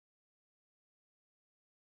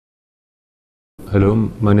Hello,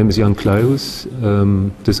 my name is Kleihues.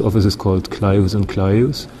 This office is called Kleihues and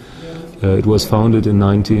Kleihues. It was founded in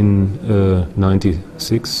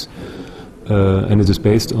 1996 and it is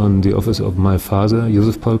based on the office of my father,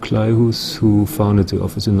 Josef Paul Kleihues, who founded the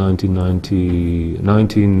office in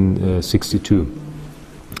 1962.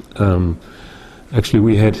 Actually,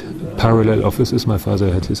 we had parallel offices. My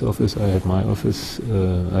father had his office, I had my office.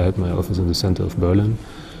 I had my office in the center of Berlin.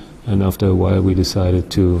 And after a while we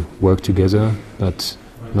decided to work together, but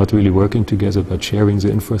not really working together, but sharing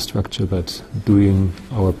the infrastructure, but doing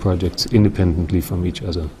our projects independently from each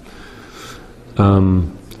other.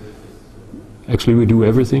 Actually, we do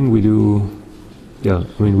everything. We do,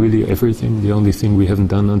 really everything. The only thing we haven't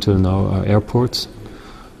done until now are airports.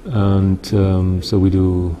 And so we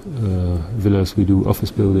do villas, we do office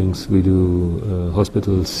buildings, we do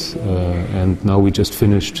hospitals, and now we just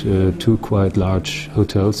finished 2 quite large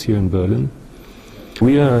hotels here in Berlin.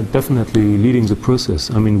 We are definitely leading the process.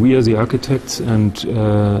 I mean, we are the architects, and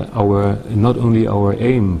not only our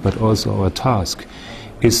aim but also our task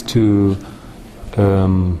is to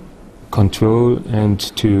control and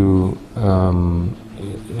to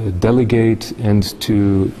delegate and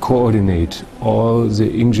to coordinate all the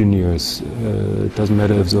engineers. It doesn't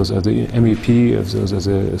matter if those are the MEP, if those are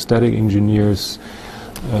the static engineers,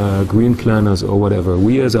 green planners or whatever.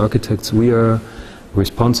 We as architects, we are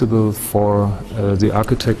responsible for the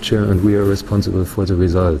architecture and we are responsible for the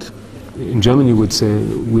result. In Germany we would say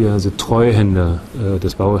we are the Treuhänder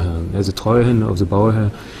des Bauherrn. As a Treuhänder of the Bauherr,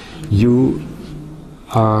 you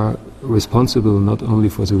are responsible not only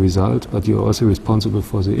for the result, but you're also responsible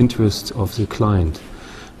for the interests of the client.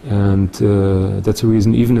 And that's the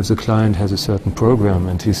reason, even if the client has a certain program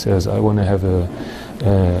and he says, I want to have a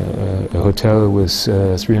hotel with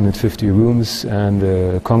 350 rooms and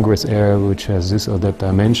a congress area which has this or that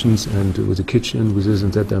dimensions and with a kitchen with this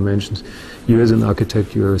and that dimensions, you as an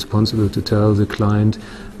architect, you're responsible to tell the client,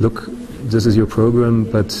 look, this is your program,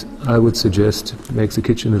 but I would suggest make the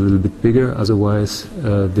kitchen a little bit bigger, otherwise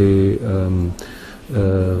the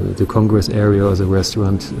congress area or the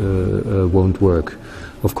restaurant won't work.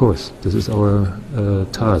 Of course, this is our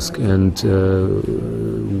task, and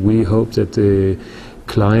we hope that the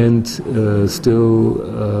client still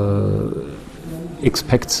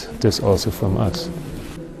expects this also from us.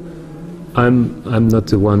 I'm not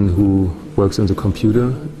the one who works on the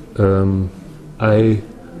computer. I,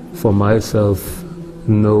 for myself,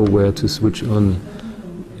 know where to switch on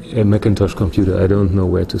a Macintosh computer. I don't know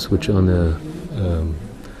where to switch on a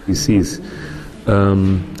PCs.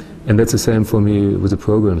 And that's the same for me with the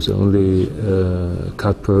programs. The only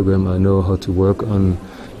CAD program I know how to work on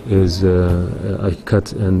is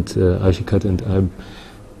ArchiCAD, and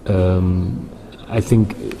I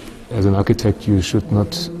think as an architect you should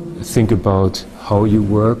not think about how you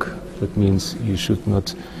work. That means you should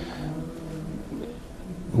not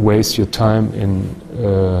waste your time in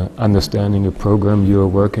understanding a program you are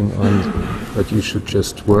working on, but you should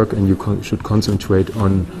just work and you should concentrate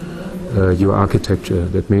on your architecture.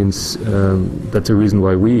 That means that's the reason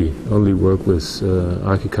why we only work with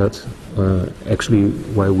ArchiCAD, actually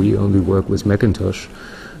why we only work with Macintosh,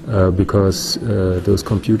 because those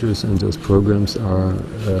computers and those programs are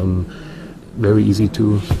very easy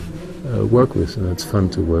to work with, and it's fun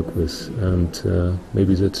to work with, and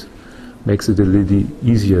maybe that makes it a little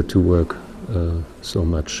easier to work so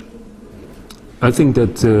much. I think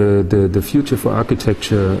that the future for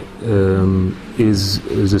architecture is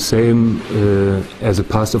the same as the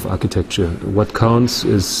past of architecture. What counts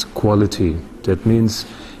is quality. That means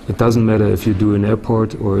it doesn't matter if you do an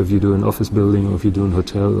airport or if you do an office building or if you do a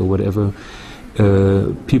hotel or whatever.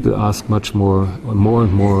 People ask much more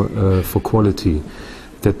and more for quality.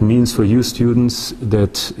 That means for you students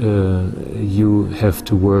that you have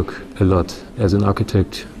to work a lot. As an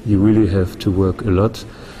architect, you really have to work a lot,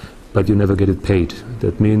 but you never get it paid.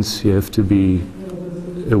 That means you have to be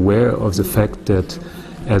aware of the fact that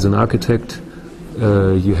as an architect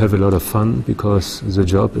you have a lot of fun because the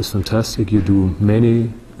job is fantastic. You do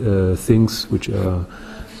many things which are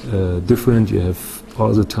different. You have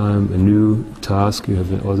all the time a new task, you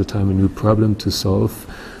have all the time a new problem to solve.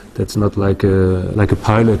 That's not like a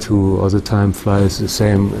pilot who all the time flies the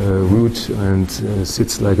same route and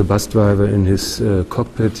sits like a bus driver in his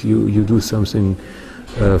cockpit. You do something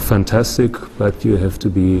fantastic, but you have to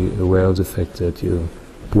be aware of the fact that you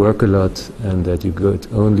work a lot and that you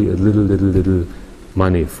get only a little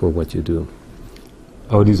money for what you do.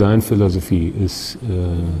 Our design philosophy is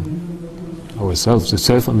ourselves, the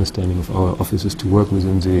self-understanding of our office is to work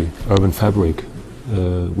within the urban fabric,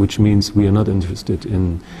 which means we are not interested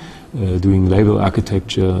in doing label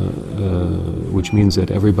architecture, which means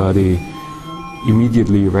that everybody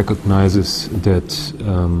immediately recognizes that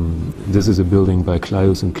this is a building by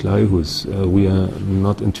Kleihues and Kleihues. We are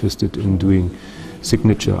not interested in doing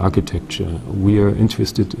signature architecture. We are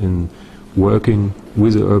interested in working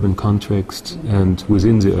with the urban context and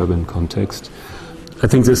within the urban context. I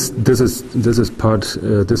think this is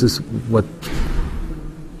what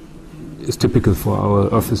is typical for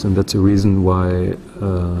our office, and that's the reason why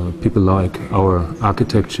people like our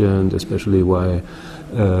architecture, and especially why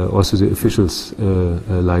also the officials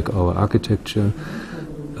like our architecture.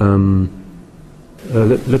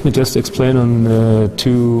 Let me just explain on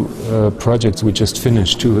two projects we just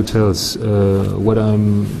finished, two hotels, what I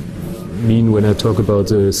mean when I talk about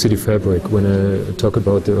the city fabric, when I talk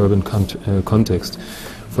about the urban context.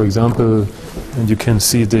 For example, and you can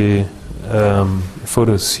see the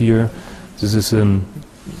photos here. This is an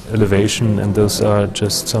elevation, and those are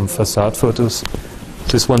just some facade photos.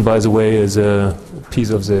 This one, by the way, is a piece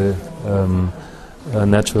of the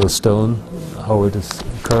natural stone, how it is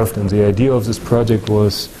curved. And the idea of this project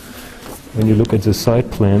was, when you look at the site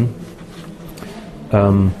plan,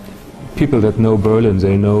 people that know Berlin,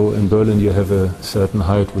 they know in Berlin you have a certain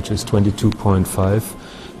height which is 22.5,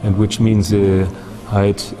 and which means the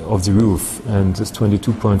height of the roof. And this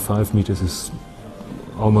 22.5 meters is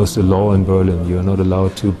almost a law in Berlin. You are not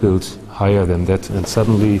allowed to build higher than that. And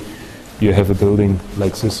suddenly you have a building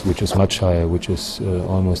like this, which is much higher, which is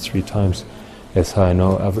almost 3 times as high.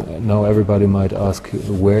 Now everybody might ask,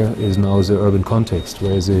 where is now the urban context?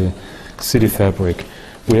 Where is the city fabric?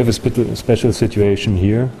 We have a special situation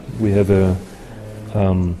here. We have a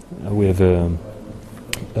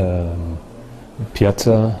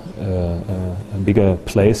piazza, a bigger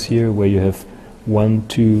place here, where you have 1,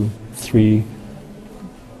 2, 3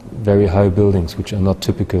 very high buildings, which are not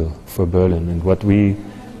typical for Berlin. And what we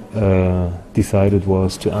decided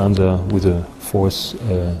was to answer with a 4th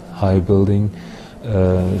high building,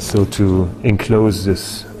 so to enclose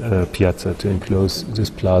this piazza, to enclose this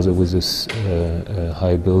plaza with this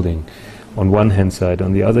high building on one hand side.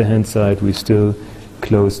 On the other hand side, we still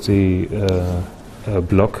close the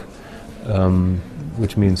block,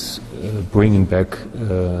 which means bringing back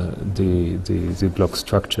the block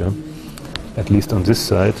structure, at least on this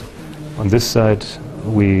side. On this side,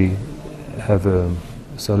 we have a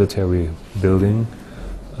solitary building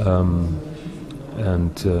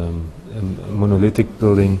and a monolithic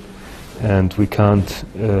building, and we can't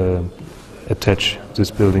attach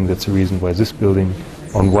this building. That's the reason why this building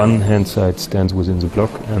on one hand side stands within the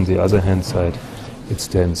block, and the other hand side it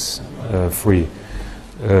stands free.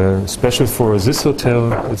 Special for this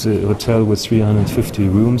hotel, it's a hotel with 350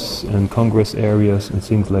 rooms and congress areas and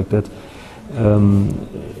things like that.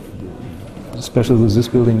 Special with this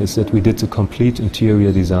building is that we did the complete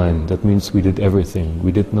interior design. That means we did everything.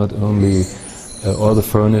 We did not only all the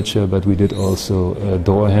furniture, but we did also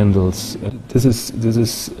door handles. This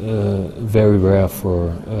is very rare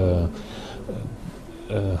for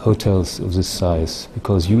hotels of this size,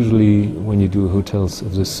 because usually when you do hotels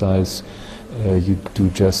of this size, you do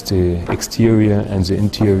just the exterior, and the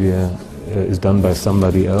interior is done by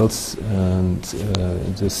somebody else, and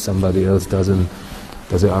this somebody else does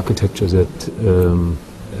the architecture that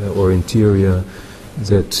or interior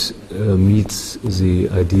that meets the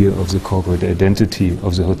idea of the corporate identity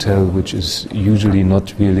of the hotel, which is usually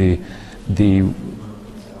not really the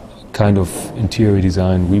kind of interior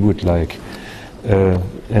design we would like.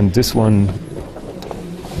 And this one,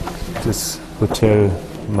 this Hotel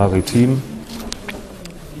Maritime,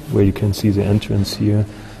 where you can see the entrance here,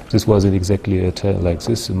 this wasn't exactly a hotel like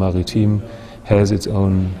this. The Maritime has its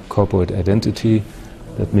own corporate identity.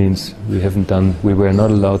 That means we were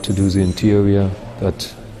not allowed to do the interior,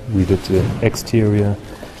 but we did the exterior.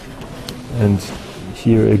 And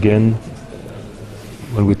here again,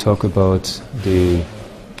 when we talk about the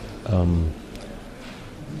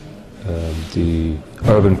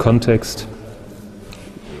urban context,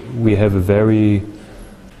 we have a very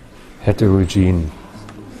heterogeneous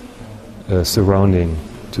surrounding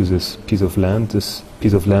to this piece of land. This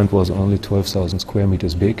piece of land was only 12,000 square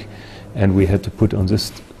meters big, and we had to put on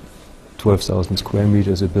this 12,000 square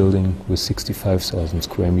meters a building with 65,000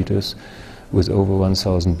 square meters, with over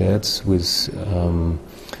 1,000 beds, with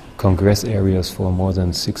congress areas for more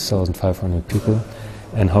than 6,500 people.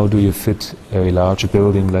 And how do you fit a large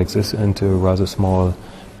building like this into a rather small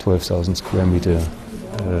 12,000 square meter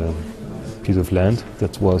piece of land?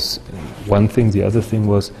 That was one thing. The other thing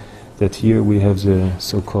was that here we have the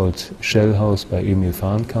so-called Shell House by Emil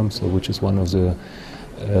Fahrenkamp, so which is one of the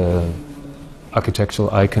architectural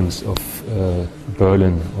icons of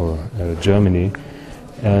Berlin or Germany.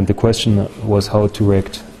 And the question was how to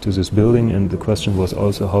to this building, and the question was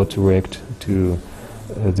also how to react to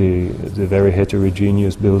the very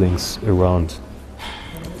heterogeneous buildings around.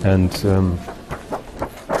 And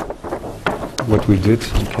what we did,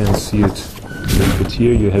 you can see it a little bit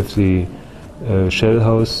here. You have the shell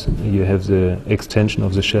house, you have the extension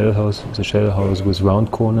of the shell house with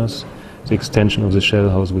round corners, the extension of the shell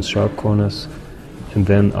house with sharp corners, and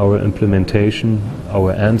then our implementation,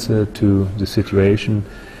 our answer to the situation,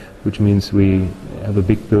 which means we have a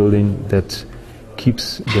big building that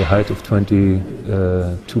keeps the height of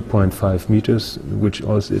 2.5 meters, which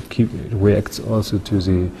also it reacts also to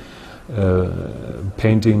the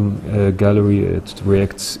painting gallery. It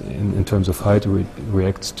reacts in terms of height. It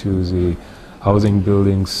reacts to the housing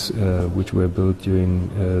buildings which were built during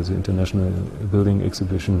the International Building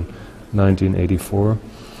Exhibition 1984,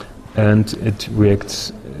 and it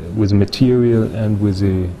reacts with material and with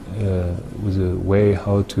a way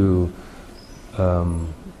how to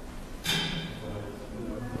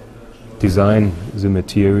design the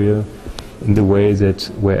material in the way that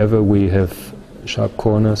wherever we have sharp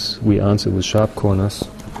corners, we answer with sharp corners,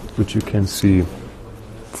 which you can see,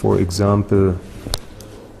 for example,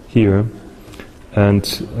 here,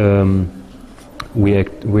 and we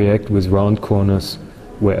react with round corners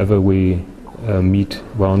wherever we meet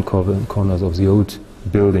round corners of the old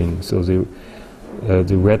building. So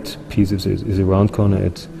the red piece is a round corner.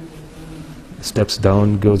 It steps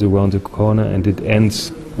down, goes around the corner, and it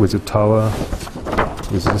ends with a tower,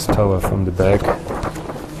 with this tower from the back,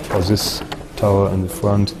 or this tower in the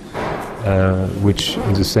front, which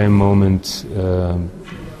in the same moment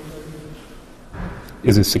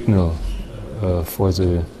is a signal for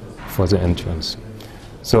the entrance.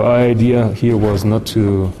 So our idea here was not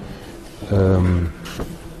to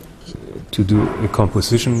do a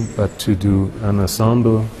composition, but to do an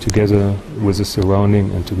ensemble together with the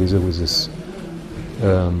surrounding and together with this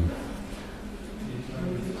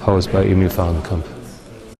house by Emil Fahrenkamp.